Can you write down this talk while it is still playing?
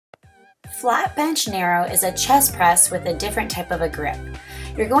Flat bench narrow is a chest press with a different type of a grip.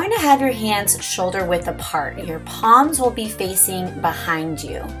 You're going to have your hands shoulder width apart. Your palms will be facing behind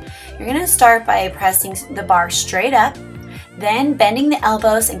you. You're going to start by pressing the bar straight up, then bending the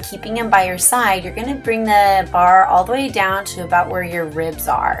elbows and keeping them by your side. You're going to bring the bar all the way down to about where your ribs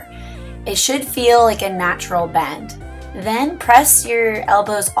are. It should feel like a natural bend. Then press your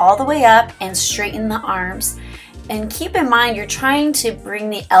elbows all the way up and straighten the arms. And keep in mind, you're trying to bring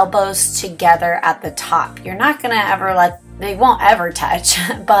the elbows together at the top. You're not gonna ever they won't ever touch,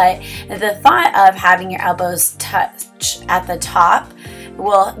 but the thought of having your elbows touch at the top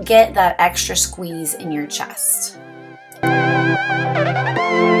will get that extra squeeze in your chest.